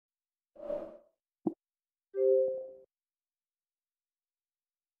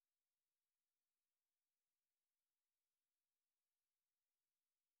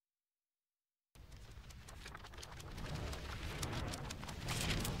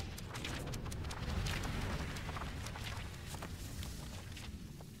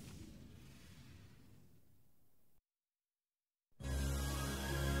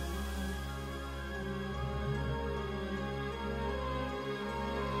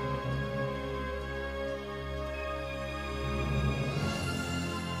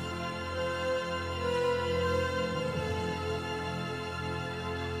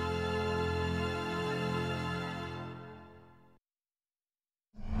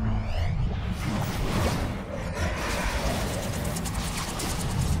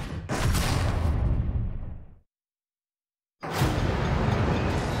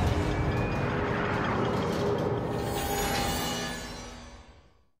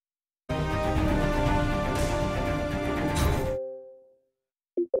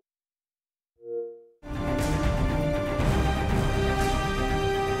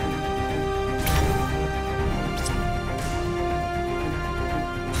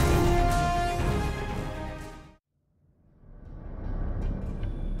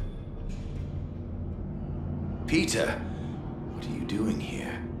Peter, what are you doing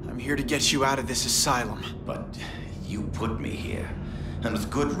here? I'm here to get you out of this asylum. But you put me here, and with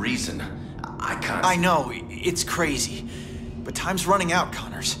good reason. I can't... I know, it's crazy. But time's running out,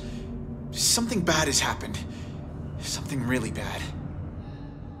 Connors. Something bad has happened. Something really bad.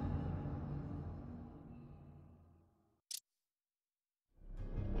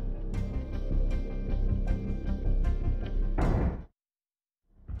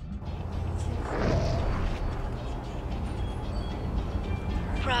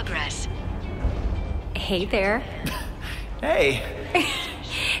 Progress. Hey there. Hey.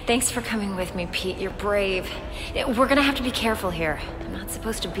 Thanks for coming with me, Pete. You're brave. We're gonna have to be careful here. I'm not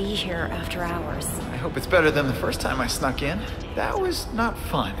supposed to be here after hours. I hope it's better than the first time I snuck in. That was not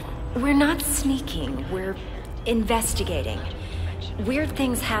fun. We're not sneaking. We're investigating. Weird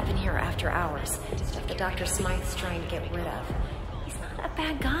things happen here after hours. Stuff that Dr. Smythe's trying to get rid of. He's not a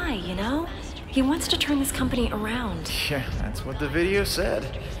bad guy, you know? He wants to turn this company around. Yeah, that's what the video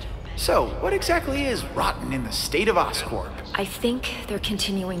said. So, what exactly is rotten in the state of Oscorp? I think they're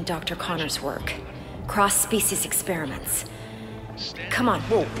continuing Dr. Connor's work. Cross-species experiments. Come on.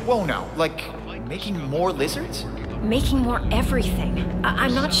 Whoa now. Like, making more lizards? Making more everything.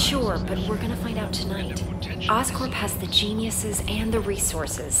 I'm not sure, but we're gonna find out tonight. Oscorp has the geniuses and the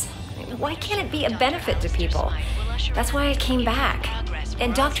resources. Why can't it be a benefit to people? That's why I came back.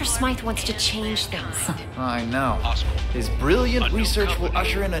 And Dr. Smythe wants to change things. I know. His brilliant research will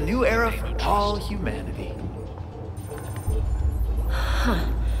usher in a new era for all humanity. Huh.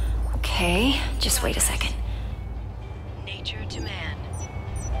 Okay, just wait a second. Nature to man.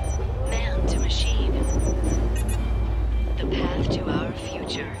 Man to machine. The path to our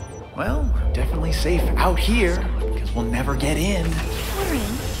future. Well, we're definitely safe out here, because we'll never get in. We're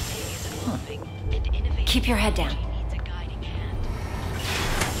in. Keep your head down.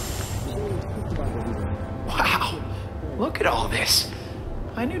 Wow, look at all this.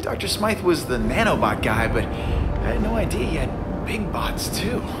 I knew Dr. Smythe was the nanobot guy, but I had no idea he had big bots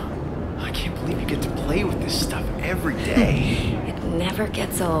too. I can't believe you get to play with this stuff every day. It never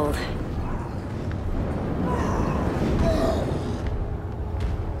gets old.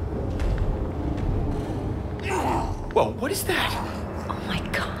 Whoa, what is that? Oh my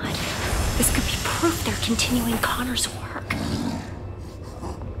god. This could be proof they're continuing Connor's work.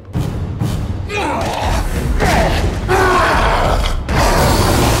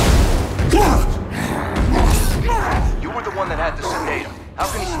 You were the one that had to sedate him. How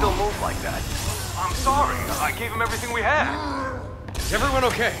can he still move like that? I'm sorry. I gave him everything we had. Is everyone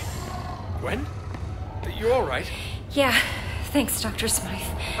okay? Gwen? You all right? Yeah, thanks, Dr. Smythe.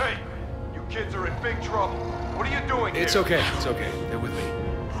 Hey, you kids are in big trouble. What are you doing here? It's okay. They're with me.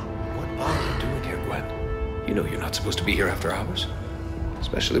 What are you doing here, Gwen? You know you're not supposed to be here after hours.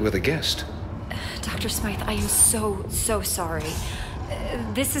 Especially with a guest. Dr. Smythe, I am so sorry.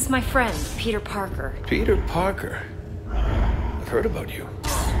 This is my friend, Peter Parker. Peter Parker? I've heard about you.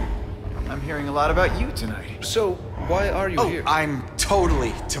 I'm hearing a lot about you tonight. So, why are you here? I'm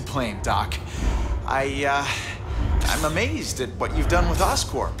totally to blame, Doc. I'm amazed at what you've done with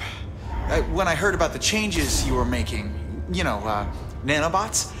Oscorp. When I heard about the changes you were making, you know,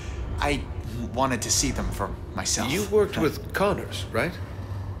 nanobots, I wanted to see them for myself. You worked with Connors, right?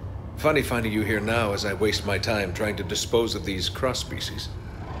 Funny finding you here now as I waste my time trying to dispose of these cross-species.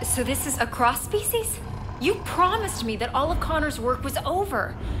 So this is a cross-species? You promised me that all of Connor's work was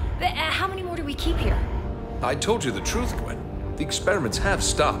over. How many more do we keep here? I told you the truth, Gwen. The experiments have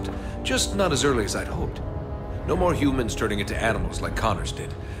stopped, just not as early as I'd hoped. No more humans turning into animals like Connors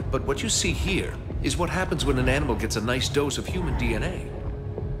did. But what you see here is what happens when an animal gets a nice dose of human DNA.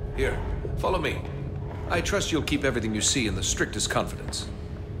 Here, follow me. I trust you'll keep everything you see in the strictest confidence.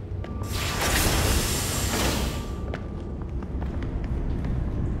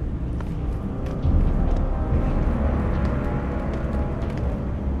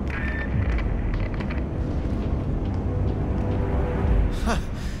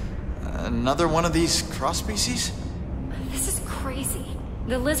 Another one of these cross-species? This is crazy.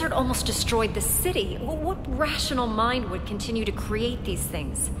 The lizard almost destroyed the city. What rational mind would continue to create these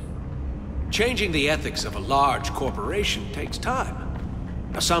things? Changing the ethics of a large corporation takes time.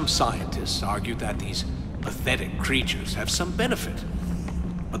 Now, some scientists argue that these pathetic creatures have some benefit,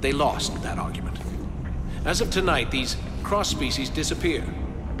 but they lost that argument. As of tonight, these cross-species disappear.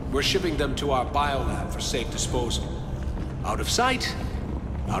 We're shipping them to our biolab for safe disposal. Out of sight,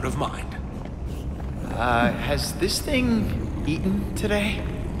 out of mind. Has this thing eaten today?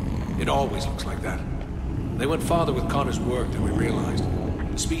 It always looks like that. They went farther with Connor's work than we realized.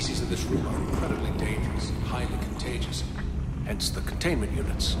 The species in this room are incredibly dangerous and highly contagious. Hence the containment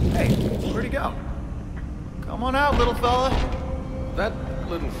units. Hey, where'd he go? Come on out, little fella. That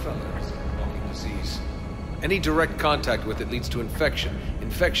little fella is a walking disease. Any direct contact with it leads to infection.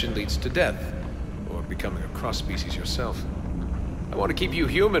 Infection leads to death. Or becoming a cross-species yourself. I want to keep you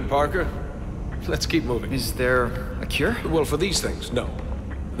human, Parker. Let's keep moving. Is there a cure? Well, for these things, no.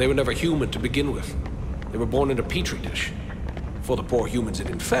 They were never human to begin with. They were born in a petri dish. For the poor humans it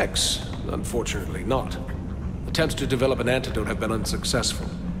infects, unfortunately not. Attempts to develop an antidote have been unsuccessful.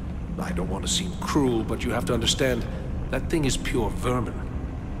 I don't want to seem cruel, but you have to understand, that thing is pure vermin.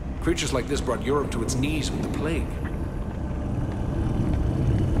 Creatures like this brought Europe to its knees with the plague.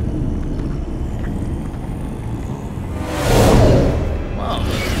 Well,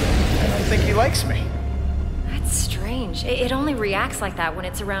 I don't think he likes me. That's strange. It only reacts like that when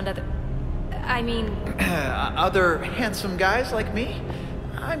it's around other... I mean... Other handsome guys like me?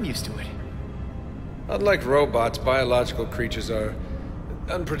 I'm used to it. Unlike robots, biological creatures are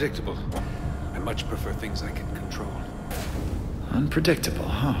unpredictable. I much prefer things I can control. Unpredictable,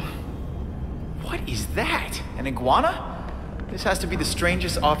 huh? What is that? An iguana? This has to be the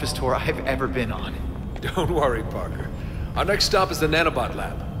strangest office tour I've ever been on. Don't worry, Parker. Our next stop is the nanobot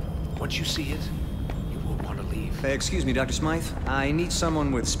lab. Once you see it, you won't want to leave. Hey, excuse me, Dr. Smythe. I need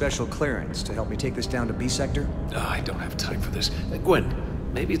someone with special clearance to help me take this down to B sector. I don't have time for this. Gwen,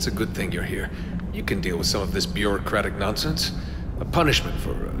 maybe it's a good thing you're here. You can deal with some of this bureaucratic nonsense. A punishment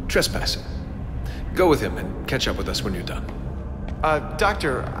for trespassing. Go with him and catch up with us when you're done.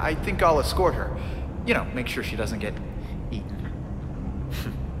 Doctor, I think I'll escort her. You know, make sure she doesn't get eaten.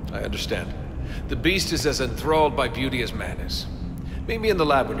 I understand. The beast is as enthralled by beauty as man is. Meet me in the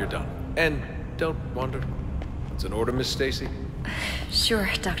lab when you're done. And don't wander. It's an order, Miss Stacy? Sure,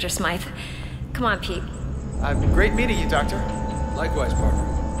 Dr. Smythe. Come on, Pete. Great meeting you, Doctor. Likewise, Parker.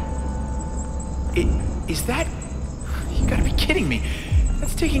 Is that... You gotta be kidding me.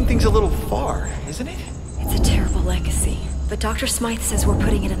 That's taking things a little far, isn't it? It's a terrible legacy, but Dr. Smythe says we're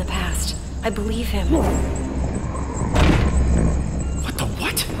putting it in the past. I believe him. What the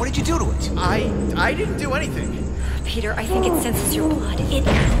what? What did you do to it? I didn't do anything. Peter, I think it senses your blood. It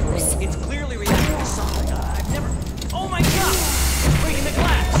knows. It's clearly reacting to something. I've never... Oh my god! Breaking the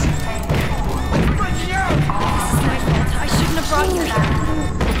glass! Breaking out! This is my fault. I shouldn't have brought you here.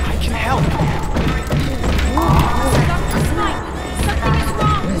 I can help. Dr. Smythe, something is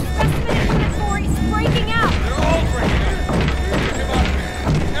wrong. Press minute 4. He's breaking out. They're all breaking out. Give up.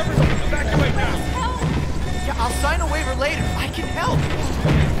 Everyone, evacuate now. Help! Yeah, I'll sign a waiver later. I can help.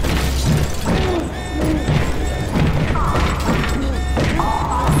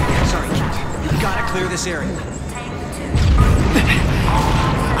 Sorry, kid. You gotta clear this area.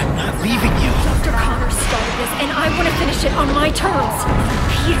 I'm not leaving you. Dr. Connor started this, and I want to finish it on my terms.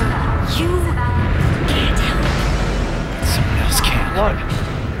 Peter, you can't help. Someone else can. One.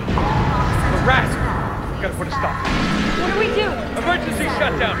 The rat. Gotta put a stop. What do we do? Emergency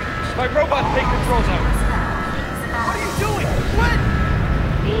shutdown. My robots take control now. What are you doing? What?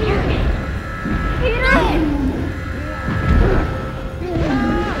 Peter! Peter!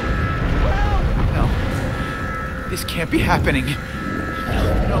 No. This can't be happening.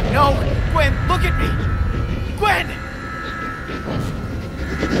 No. Gwen, look at me. Gwen!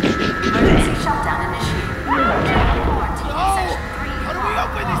 Emergency shutdown initiated. No! How do we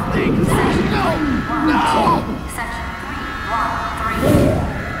open this thing? No! Section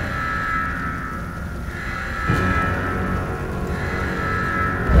 313.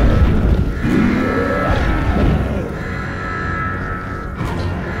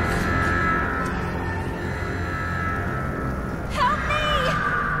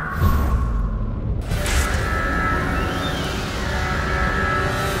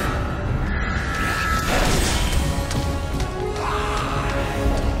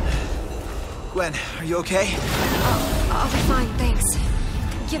 Gwen, are you okay? I'll be fine, thanks.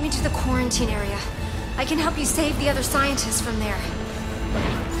 Get me to the quarantine area. I can help you save the other scientists from there.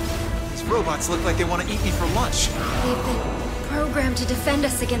 These robots look like they want to eat me for lunch. They've been programmed to defend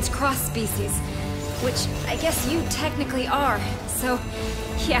us against cross-species, which I guess you technically are. So,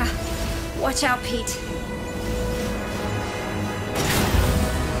 yeah, watch out, Pete.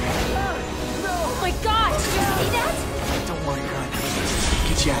 Oh my god, did you see that? Don't worry, Gwen.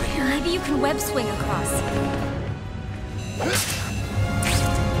 Get you out of here. Maybe you can web swing across. What if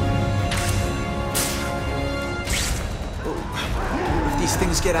these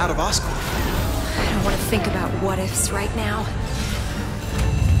things get out of Oscorp? I don't want to think about what ifs right now.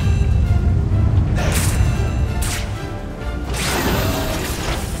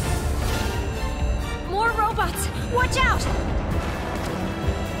 More robots! Watch out!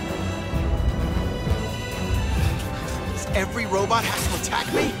 Every robot has to attack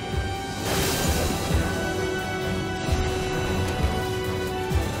me?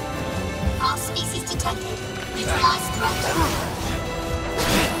 detected. Neutralize threat.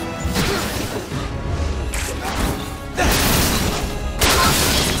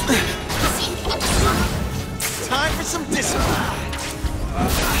 Time for some discipline.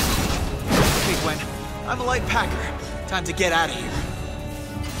 Okay, Gwen. I'm a light packer. Time to get out of here.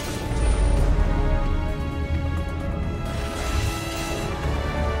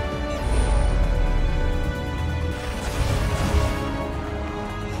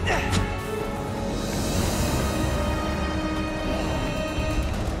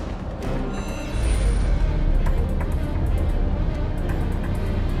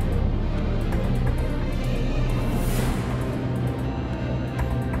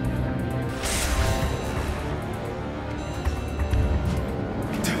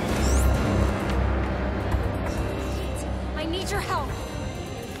 Your help.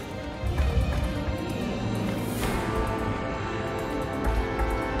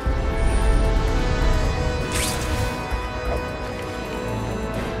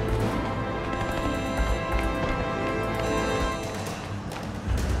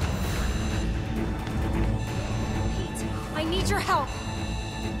 Pete, I need your help.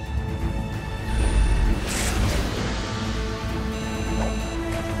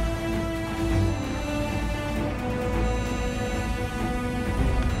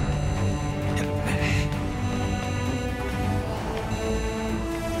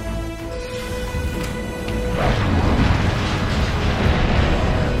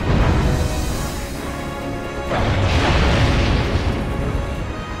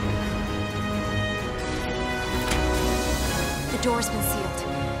 The door's been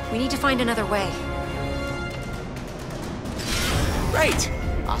sealed. We need to find another way. Right!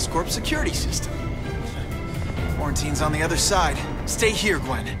 Oscorp security system. Quarantine's on the other side. Stay here,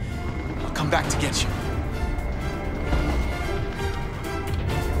 Gwen. I'll come back to get you.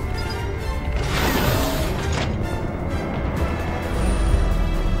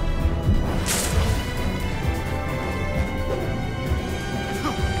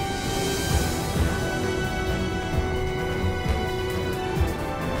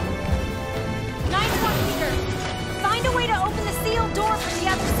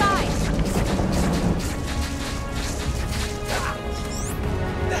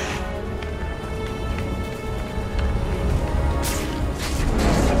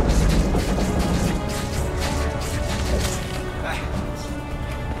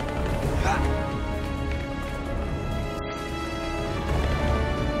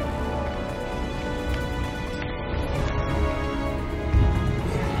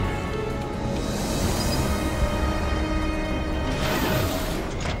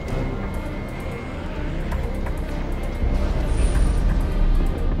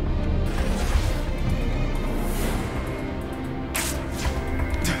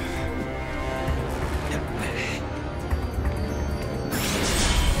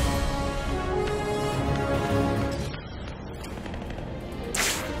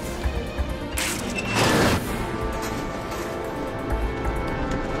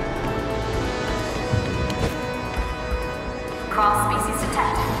 Cross-species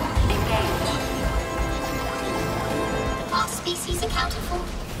detected. Engage. Cross-species accounted for.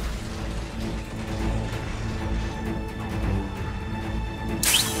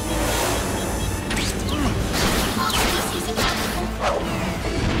 Cross-species accounted for.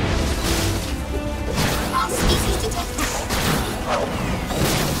 Cross-species detected.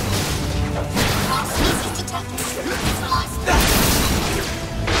 Cross-species detected. Neutralize.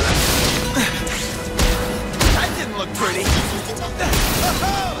 That didn't look pretty.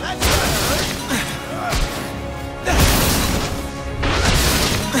 Oh, that's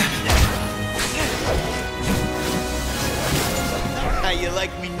how you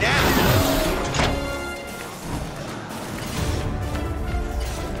like me now?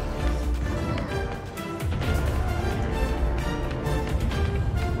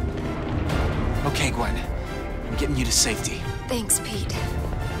 Okay, Gwen. I'm getting you to safety. Thanks, Pete.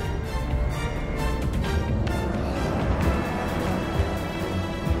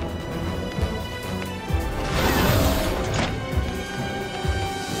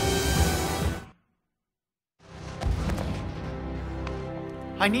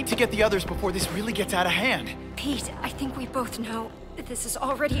 I need to get the others before this really gets out of hand. Pete, I think we both know that this is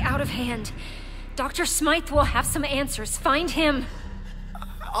already out of hand. Dr. Smythe will have some answers. Find him.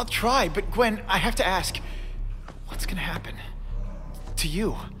 I'll try, but Gwen, I have to ask, what's gonna happen to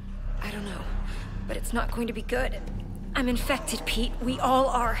you? I don't know, but it's not going to be good. I'm infected, Pete. We all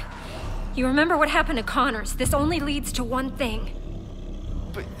are. You remember what happened to Connors? This only leads to one thing.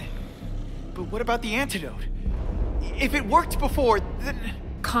 But what about the antidote? If it worked before, then...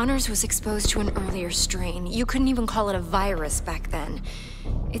 Connors was exposed to an earlier strain. You couldn't even call it a virus back then.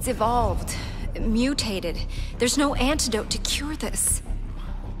 It's evolved, mutated. There's no antidote to cure this.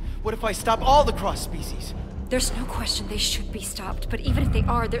 What if I stop all the cross-species? There's no question they should be stopped, but even if they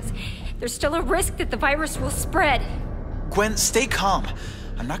are, there's still a risk that the virus will spread. Gwen, stay calm.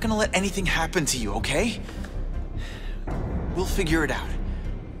 I'm not gonna let anything happen to you, okay? We'll figure it out.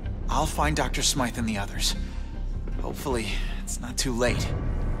 I'll find Dr. Smythe and the others. Hopefully, it's not too late.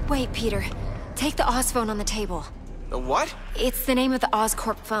 Wait, Peter. Take the Oz phone on the table. The what? It's the name of the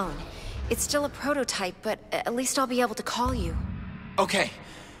Oscorp phone. It's still a prototype, but at least I'll be able to call you. Okay.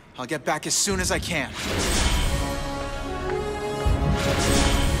 I'll get back as soon as I can.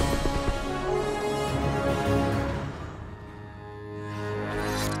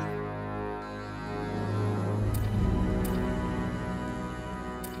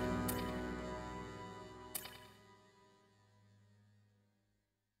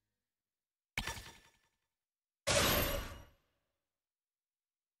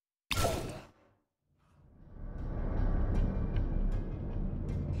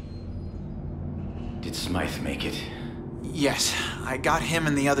 Did Smythe make it? Yes, I got him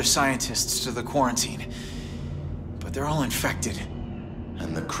and the other scientists to the quarantine. But they're all infected.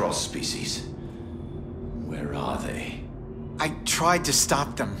 And the cross-species? Where are they? I tried to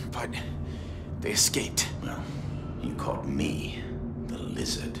stop them, but they escaped. Well, you caught me, the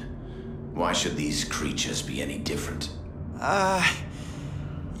lizard. Why should these creatures be any different?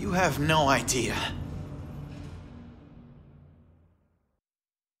 You have no idea.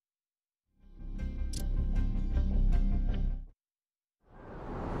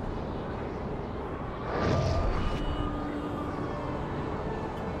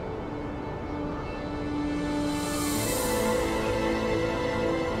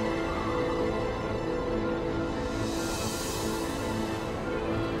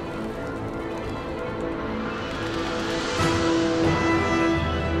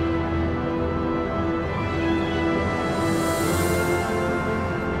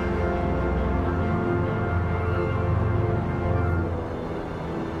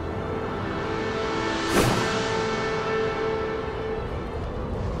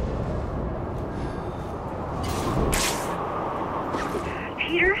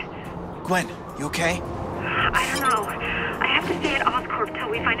 Gwen, you okay? I don't know. I have to stay at Oscorp till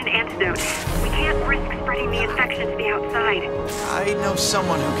we find an antidote. We can't risk spreading the infection to the outside. I know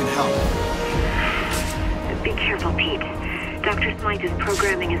someone who can help. Be careful, Pete. Dr. Smythe is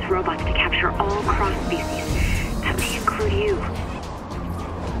programming his robots to capture all cross-species. That may include you.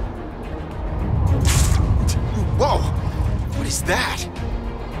 Whoa! What is that?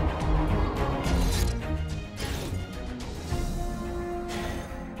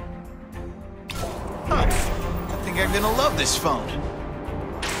 Huh. I think I'm gonna love this phone.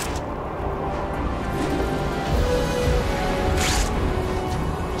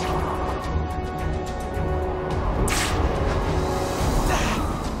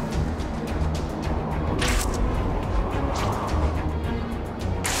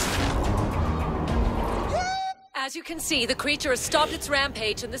 As you can see, the creature has stopped its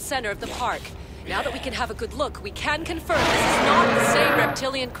rampage in the center of the park. Now that we can have a good look, we can confirm this is not the same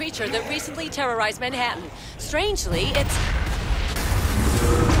reptilian creature that recently terrorized Manhattan. Strangely, it's...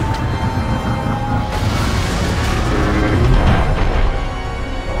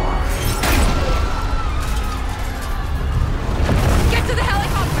 Get to the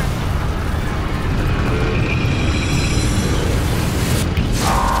helicopter!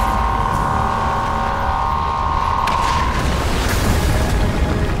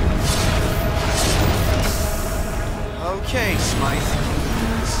 Okay, Smythe.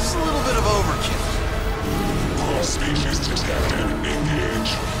 This is a little bit of overkill. Cross-species detected.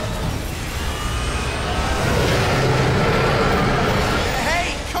 Engage.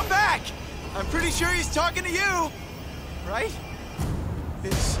 Hey, come back! I'm pretty sure he's talking to you, right?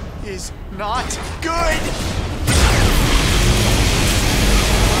 This is not good!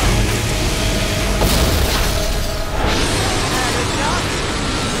 Had enough?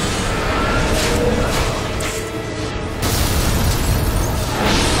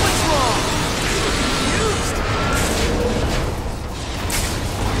 What's wrong? Confused?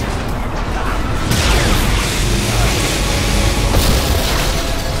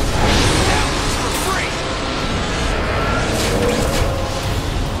 That was for free!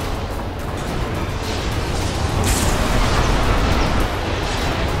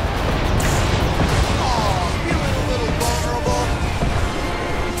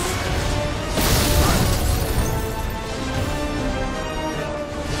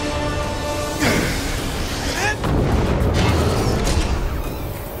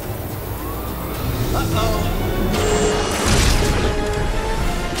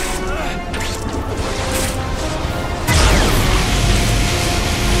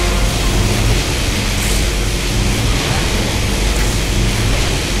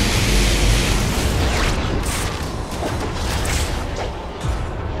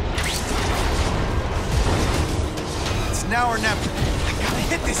 now or never. I gotta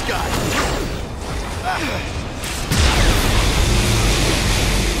hit this guy.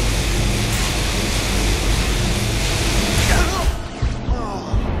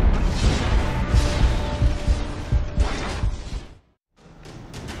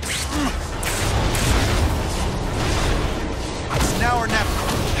 It's now or never.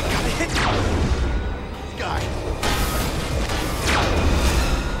 I gotta hit this guy.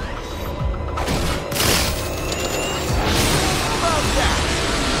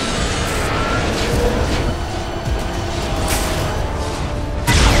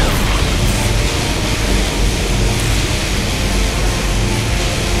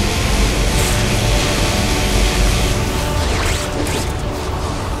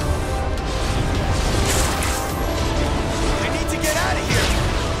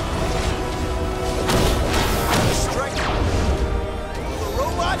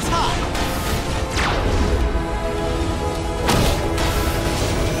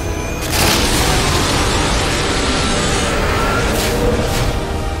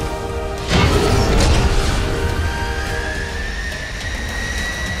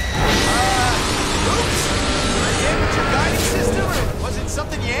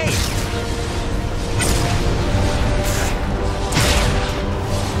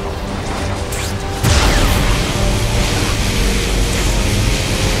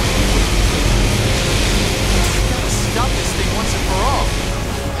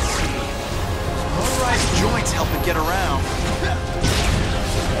 Get around.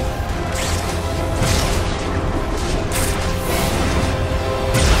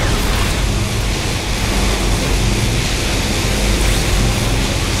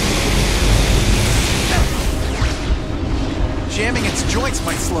 Jamming its joints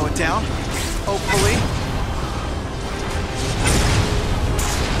might slow it down, hopefully.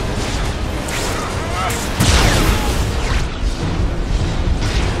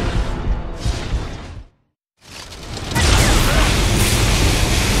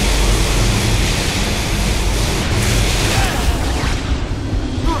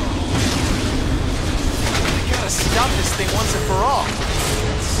 Once and for all.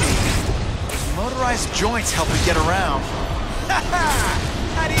 Let's see. Motorized joints help it get around. Ha ha!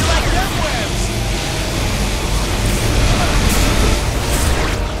 How do you like them webs?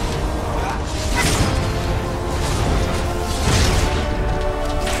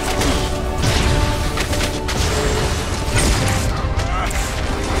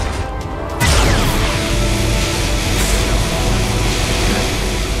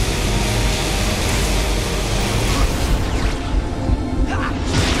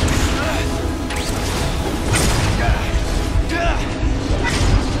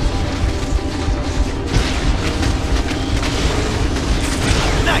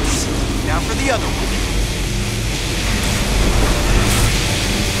 The other one.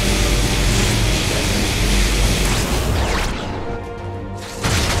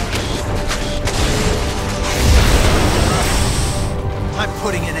 I'm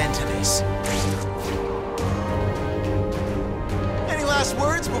putting an end to this. Any last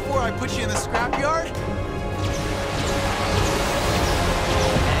words before I put you in the scrapyard?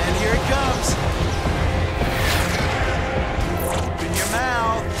 And here it comes. Open your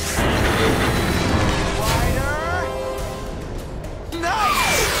mouth. Wider.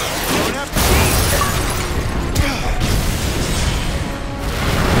 Nice! Don't have to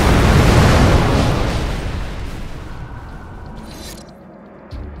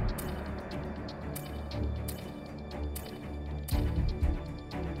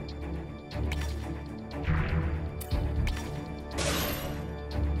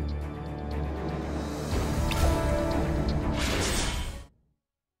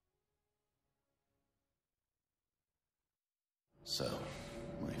So,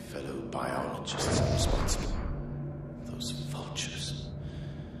 my fellow biologists are responsible. Those vultures.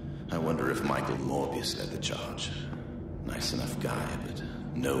 I wonder if Michael Morbius led the charge. Nice enough guy, but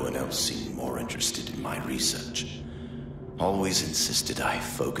no one else seemed more interested in my research. Always insisted I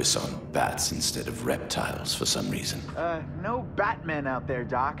focus on bats instead of reptiles for some reason. No Batman out there,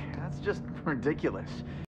 Doc. That's just ridiculous.